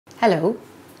Hello,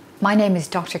 my name is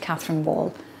Dr. Catherine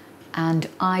Wall and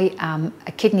I am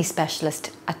a kidney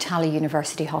specialist at TUH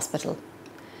University Hospital.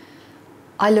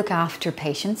 I look after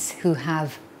patients who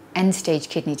have end-stage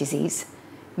kidney disease,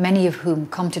 many of whom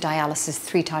come to dialysis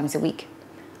 3 times a week.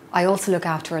 I also look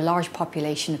after a large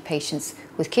population of patients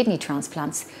with kidney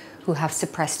transplants who have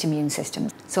suppressed immune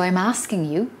systems. So I'm asking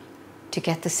you to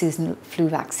get the seasonal flu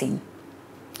vaccine.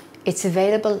 It's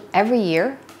available every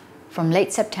year from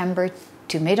late September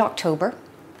to mid-October.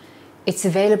 It's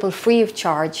available free of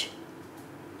charge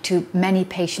to many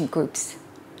patient groups.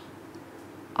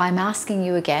 I'm asking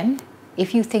you again,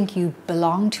 if you think you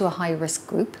belong to a high-risk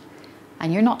group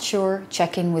and you're not sure,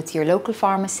 check in with your local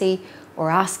pharmacy or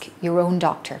ask your own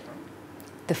doctor.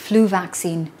 The flu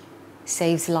vaccine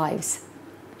saves lives.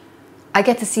 I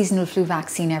get the seasonal flu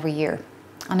vaccine every year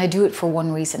and I do it for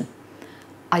one reason.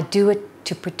 I do it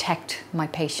to protect my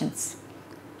patients.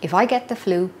 If I get the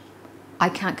flu, I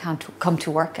can't come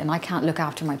to work and I can't look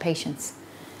after my patients.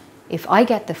 If I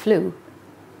get the flu,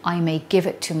 I may give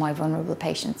it to my vulnerable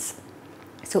patients.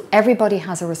 So everybody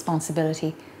has a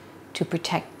responsibility to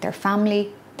protect their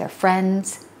family, their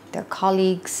friends, their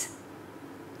colleagues.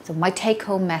 So my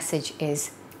take-home message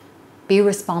is be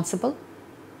responsible,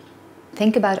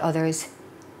 think about others,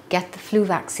 get the flu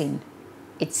vaccine.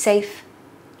 It's safe,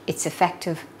 it's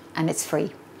effective, and it's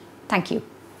free. Thank you.